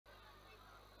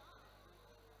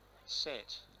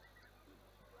set.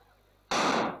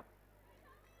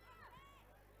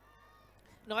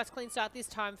 Nice clean start this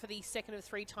time for the second of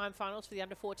 3 time finals for the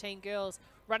under 14 girls.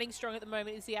 Running strong at the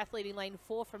moment is the athlete in lane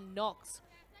 4 from Knox.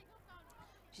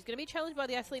 She's going to be challenged by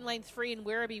the athlete in lane 3 in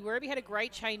Werribee. Werribee had a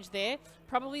great change there,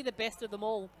 probably the best of them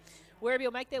all. Werribee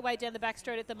will make their way down the back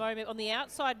straight at the moment. On the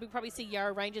outside, we probably see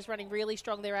Yarra Rangers running really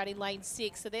strong. They're out in lane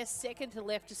 6, so they're second to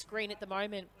left to screen at the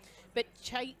moment. But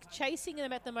chasing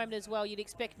them at the moment as well, you'd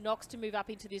expect Knox to move up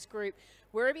into this group.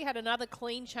 Werribee had another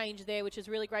clean change there, which is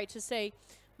really great to see,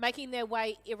 making their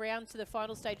way around to the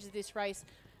final stages of this race.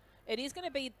 It is going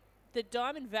to be the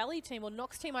Diamond Valley team, or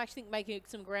Knox team, I actually think, making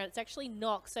some ground. It's actually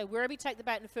Knox. So Werribee take the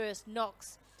baton first.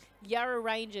 Knox, Yarra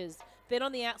Rangers. Then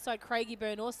on the outside,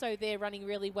 Craigieburn also there running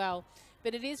really well.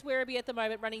 But it is Werribee at the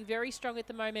moment, running very strong at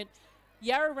the moment.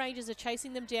 Yarra Rangers are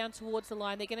chasing them down towards the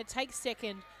line. They're going to take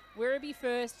second. Werribee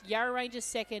first, Yarra Rangers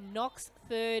second, Knox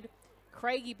third,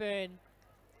 Craigieburn,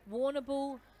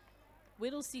 Warrnambool,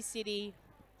 Whittlesea City,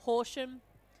 Horsham,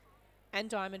 and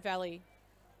Diamond Valley.